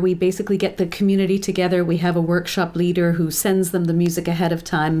 where we basically get the community together. We have a workshop leader who sends them the music ahead of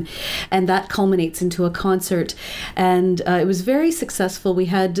time, and that culminates into a concert. And it was very successful. We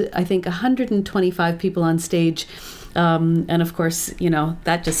had, I think, 125 people on stage. And of course, you know,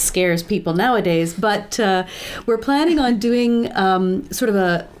 that just scares people nowadays. But we're planning on doing sort of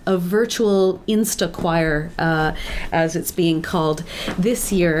a virtual Insta choir, as it's being called,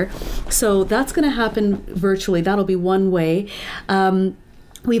 this year. So that's going to happen virtually. That'll be one way.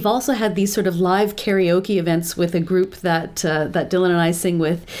 We've also had these sort of live karaoke events with a group that Dylan and I sing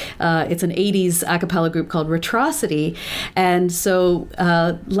with. It's an 80s a cappella group called Retrocity. And so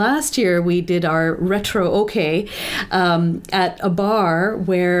last year we did our retro okay at a bar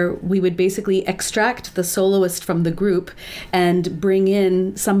where we would basically extract the soloist from the group and bring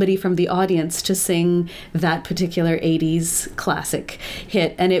in somebody from the audience to sing that particular 80s classic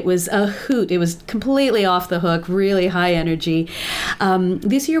hit. And it was a hoot. It was completely off the hook, really high energy.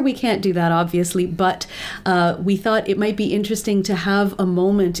 This year we can't do that, obviously, but we thought it might be interesting to have a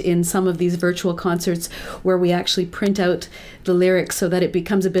moment in some of these virtual concerts where we actually print out the lyrics so that it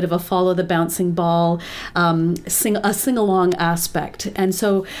becomes a bit of a follow the bouncing ball, sing-along aspect. And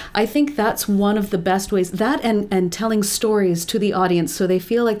so I think that's one of the best ways, that and telling stories to the audience so they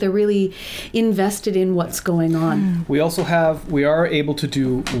feel like they're really invested in what's going on. We are able to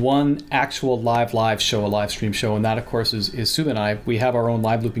do one actual live show, a live stream show, and that of course is Suba and I. We have our own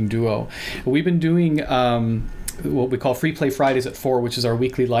live looping duo. We've been doing what we call Free Play Fridays at 4, which is our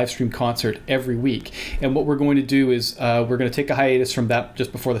weekly live stream concert every week. And what we're going to do is we're going to take a hiatus from that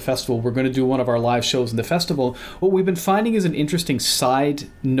just before the festival. We're going to do one of our live shows in the festival. What we've been finding is an interesting side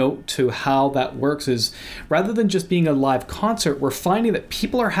note to how that works is, rather than just being a live concert, we're finding that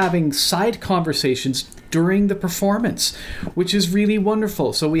people are having side conversations during the performance, which is really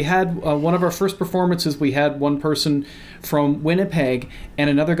wonderful. So we had one of our first performances, we had one person from Winnipeg and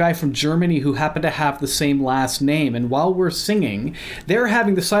another guy from Germany who happened to have the same last name. And while we're singing, they're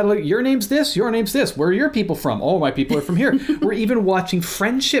having the side, like, your name's this, your name's this. Where are your people from? Oh, my people are from here. We're even watching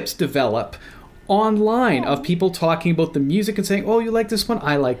friendships develop online of people talking about the music and saying, oh, you like this one?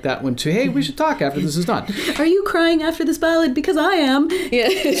 I like that one too. Hey, we should talk after this is done. Are you crying after this ballad? Because I am. Yeah.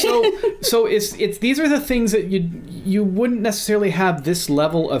 So it's these are the things that you wouldn't necessarily have this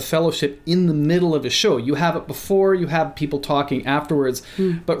level of fellowship in the middle of a show. You have it before, you have people talking afterwards,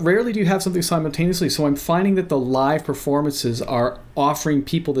 but rarely do you have something simultaneously. So I'm finding that the live performances are offering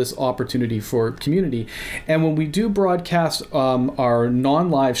people this opportunity for community. And when we do broadcast our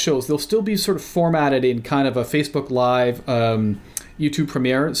non-live shows, they'll still be sort of formatted in kind of a Facebook Live, YouTube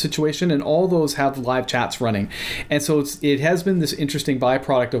Premiere situation, and all those have live chats running. And so it has been this interesting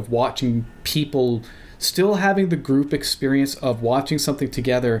byproduct of watching people still having the group experience of watching something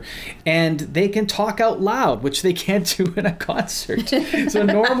together, and they can talk out loud, which they can't do in a concert. So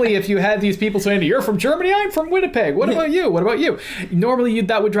normally if you had these people saying, you're from Germany, I'm from Winnipeg, what about you? What about you? Normally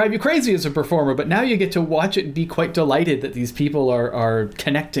that would drive you crazy as a performer, but now you get to watch it and be quite delighted that these people are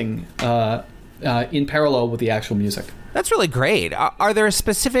connecting in parallel with the actual music. That's really great. Are there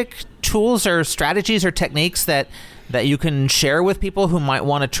specific tools or strategies or techniques that you can share with people who might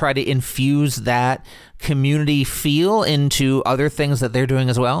want to try to infuse that community feel into other things that they're doing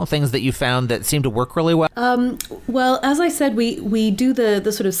as well? Things that you found that seem to work really well? Well, as I said, we do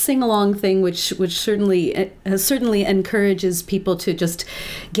the sort of sing-along thing, which certainly encourages people to just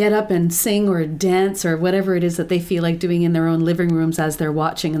get up and sing or dance or whatever it is that they feel like doing in their own living rooms as they're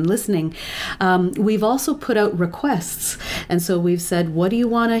watching and listening. We've also put out requests. And so we've said, what do you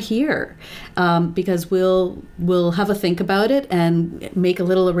want to hear? Because we'll have a think about it and make a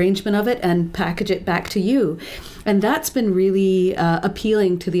little arrangement of it and package it back to you. And that's been really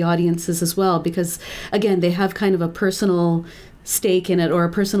appealing to the audiences as well, because again, they have kind of a personal stake in it or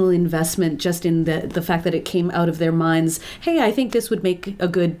a personal investment just in the fact that it came out of their minds. Hey, I think this would make a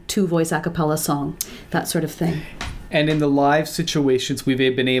good 2-voice a cappella song, that sort of thing. And in the live situations, we've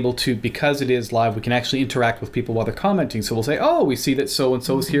been able to, because it is live, we can actually interact with people while they're commenting. So we'll say, oh, we see that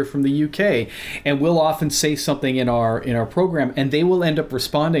so-and-so is here from the UK. And we'll often say something in our program, and they will end up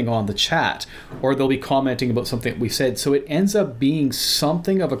responding on the chat, or they'll be commenting about something that we said. So it ends up being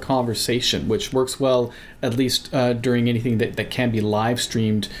something of a conversation, which works well, at least during anything that can be live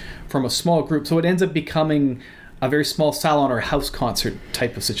streamed from a small group. So it ends up becoming a very small salon or house concert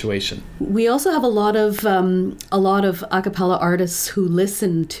type of situation. We also have a lot of a cappella artists who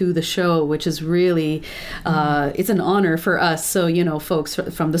listen to the show, which is really it's an honor for us. So folks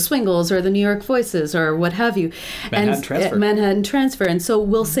from the Swingles or the New York Voices or what have you, Manhattan Transfer, and so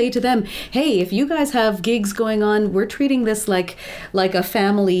we'll say to them, hey, if you guys have gigs going on, we're treating this like a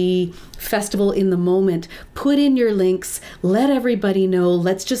family festival in the moment. Put in your links, let everybody know.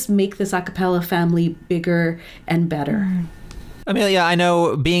 Let's just make this a cappella family bigger and better. Amelia, I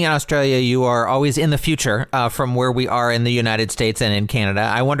know being in Australia, you are always in the future from where we are in the United States and in Canada.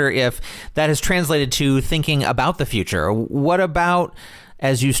 I wonder if that has translated to thinking about the future. What about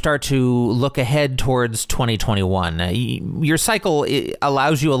as you start to look ahead towards 2021? Your cycle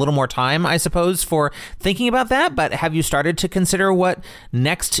allows you a little more time, I suppose, for thinking about that, but have you started to consider what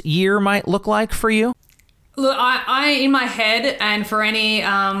next year might look like for you? Look, I in my head, and for any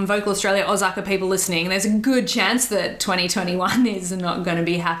Vocal Australia Ozaka people listening, there's a good chance that 2021 is not going to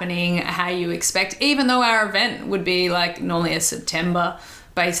be happening how you expect, even though our event would be like normally a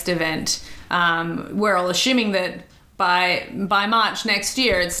September-based event. We're all assuming that by March next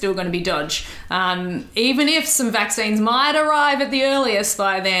year, it's still going to be dodge. Even if some vaccines might arrive at the earliest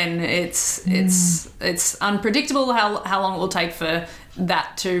by then, it's unpredictable how long it will take for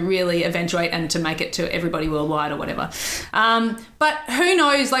that to really eventuate and to make it to everybody worldwide or whatever. But who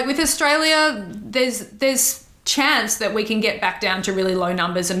knows? Like with Australia, there's chance that we can get back down to really low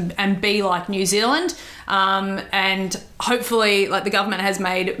numbers and be like New Zealand. And hopefully, like the government has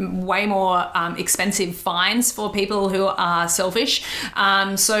made way more expensive fines for people who are selfish.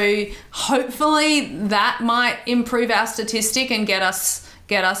 So hopefully that might improve our statistic and get us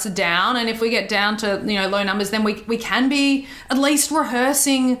down. And if we get down to low numbers, then we can be at least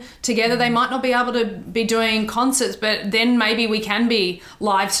rehearsing together. They might not be able to be doing concerts, but then maybe we can be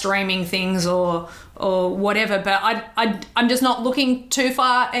live streaming things or whatever. But I'm just not looking too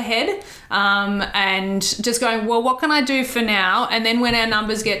far ahead and just going, well, what can I do for now? And then when our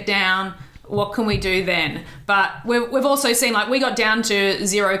numbers get down, what can we do then? But we've also seen, like, we got down to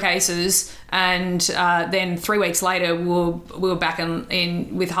 0 cases, and then 3 weeks later we were back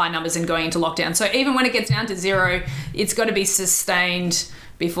in with high numbers and going into lockdown. So even when it gets down to 0, it's got to be sustained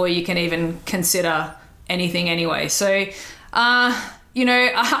before you can even consider anything anyway. So I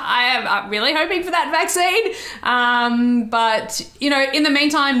am really hoping for that vaccine. But in the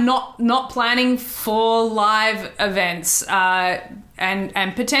meantime, not planning for live events.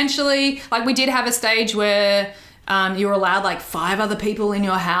 And potentially, like, we did have a stage where you were allowed like 5 other people in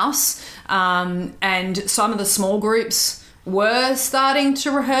your house, and some of the small groups were starting to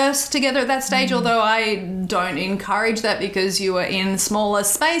rehearse together at that stage, although I don't encourage that because you are in smaller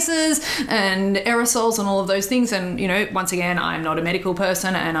spaces and aerosols and all of those things. And, once again, I'm not a medical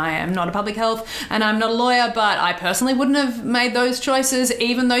person and I am not a public health and I'm not a lawyer, but I personally wouldn't have made those choices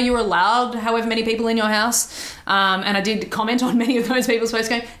even though you were allowed however many people in your house. And I did comment on many of those people's posts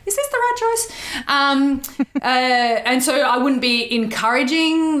going, is this the right choice? And so I wouldn't be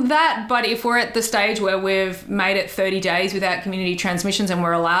encouraging that, but if we're at the stage where we've made it 30 days without community transmissions and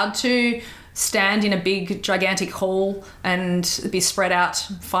we're allowed to stand in a big gigantic hall and be spread out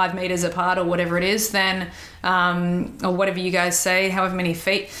 5 meters apart or whatever it is, then or whatever you guys say, however many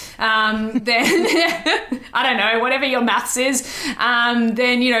feet, then I don't know, whatever your maths is,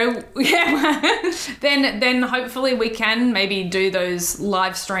 then, you know, then hopefully we can maybe do those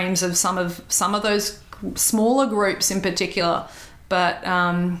live streams of some of those smaller groups in particular. But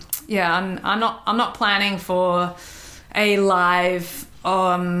yeah, I'm not planning for a live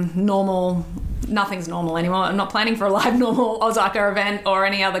normal, nothing's normal anymore. I'm not planning for a live normal Osaka event or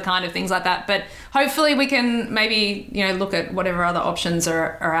any other kind of things like that. But hopefully we can maybe, you know, look at whatever other options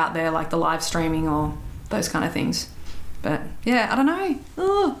are out there, like the live streaming or those kind of things. But yeah, I don't know.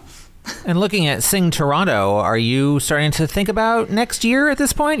 Ugh. And looking at Sing Toronto, are you starting to think about next year at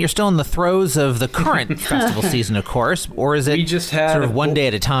this point? You're still in the throes of the current festival season, of course, or is it we just had sort of one day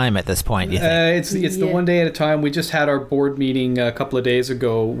at a time at this point, you think? It's the one day at a time. We just had our board meeting a couple of days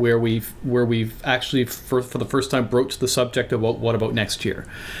ago where we've actually for the first time broached the subject of what about next year.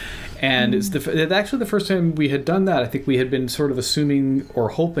 And it's actually the first time we had done that. I think we had been sort of assuming or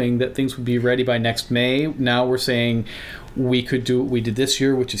hoping that things would be ready by next May. Now we're saying we could do what we did this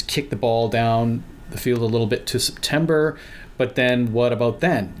year, which is kick the ball down the field a little bit to September. But then what about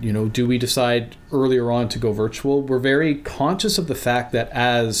then? You know, do we decide earlier on to go virtual? We're very conscious of the fact that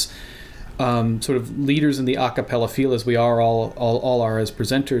as sort of leaders in the a cappella field, as we are all are as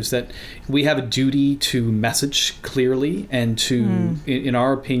presenters, that we have a duty to message clearly and to, in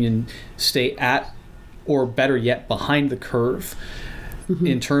our opinion, stay at, or better yet, behind the curve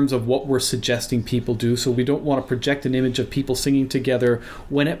in terms of what we're suggesting people do. So we don't want to project an image of people singing together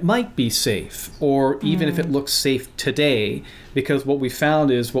when it might be safe, or even if it looks safe today, because what we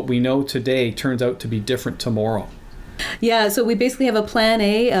found is what we know today turns out to be different tomorrow. Yeah, so we basically have a plan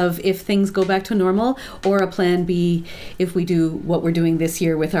A of if things go back to normal, or a plan B if we do what we're doing this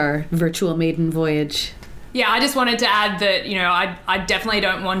year with our virtual maiden voyage. Yeah, I just wanted to add that, you know, I definitely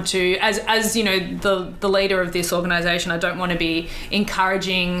don't want to, as you know, the leader of this organisation, I don't want to be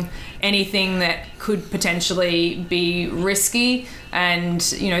encouraging anything that could potentially be risky. And,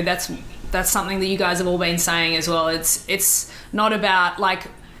 you know, that's something that you guys have all been saying as well. It's not about like,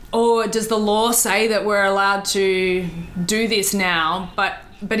 oh, does the law say that we're allowed to do this now, but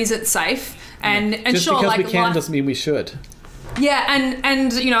is it safe? And just sure, because like, we can doesn't mean we should. Yeah,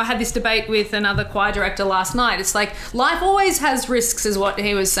 and you know, I had this debate with another choir director last night. It's like life always has risks, is what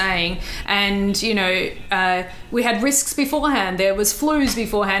he was saying. And you know, we had risks beforehand. There was flus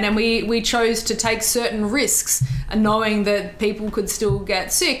beforehand, and we chose to take certain risks, knowing that people could still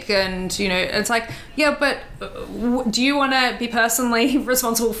get sick. And you know, it's like, yeah, but do you want to be personally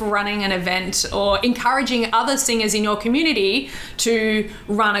responsible for running an event or encouraging other singers in your community to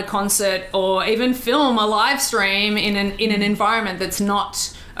run a concert or even film a live stream in an environment that's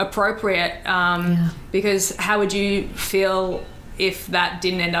not appropriate? Because how would you feel if that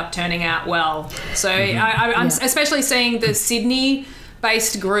didn't end up turning out well? So I'm especially seeing the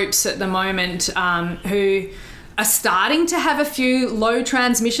Sydney-based groups at the moment who are starting to have a few low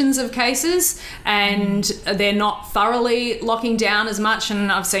transmissions of cases, and they're not thoroughly locking down as much.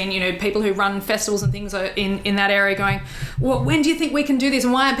 And I've seen, you know, people who run festivals and things in that area going, well, when do you think we can do this?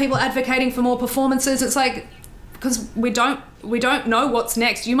 And why aren't people advocating for more performances? It's like, because we don't know what's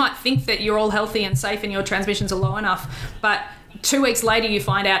next. You might think that you're all healthy and safe and your transmissions are low enough, but 2 weeks later you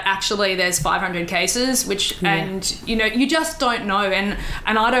find out actually there's 500 cases, and you know, you just don't know. And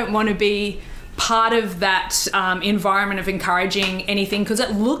I don't want to be part of that environment of encouraging anything because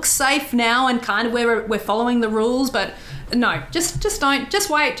it looks safe now and kind of we're following the rules, but no, just don't, just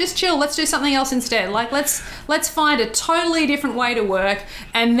wait, just chill, let's do something else instead. Like let's find a totally different way to work,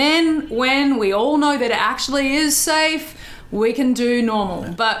 and then when we all know that it actually is safe, we can do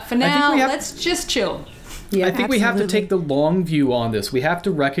normal. But for now, let's just chill. Yeah, I think we have to take the long view on this. We have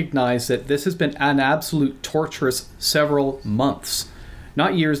to recognize that this has been an absolute torturous several months.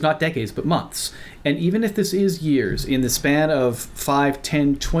 Not years, not decades, but months. And even if this is years, in the span of 5,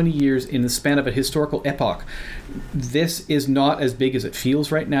 10, 20 years, in the span of a historical epoch, this is not as big as it feels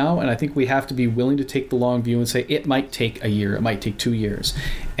right now. And I think we have to be willing to take the long view and say it might take a year, it might take 2 years.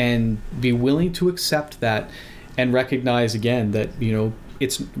 And be willing to accept that and recognize again that, you know,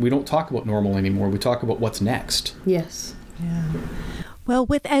 we don't talk about normal anymore. We talk about what's next. Yes. Yeah. Well,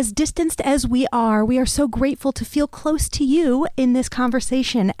 with as distanced as we are so grateful to feel close to you in this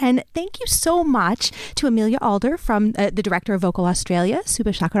conversation. And thank you so much to Amelia Alder, from the Director of Vocal Australia,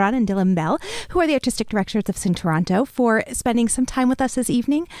 Suba Sankaran, and Dylan Bell, who are the Artistic Directors of Sing Toronto, for spending some time with us this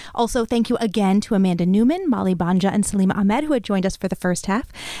evening. Also, thank you again to Amanda Newman, Molly Bahnja, and Selima Ahmed, who had joined us for the first half.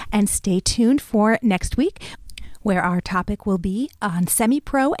 And stay tuned for next week, where our topic will be on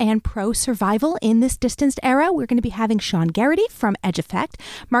semi-pro and pro survival in this distanced era. We're going to be having Sean Garrity from Edge Effect,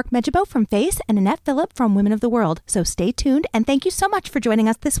 Mark Medjibo from Face, and Annette Phillip from Women of the World. So stay tuned, and thank you so much for joining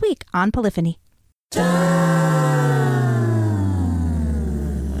us this week on Polyphony.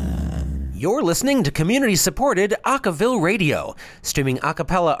 You're listening to community-supported AcaVille Radio, streaming a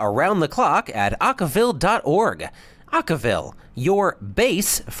cappella around the clock at acaville.org. AcaVille, your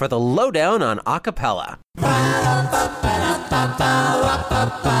base for the lowdown on a cappella.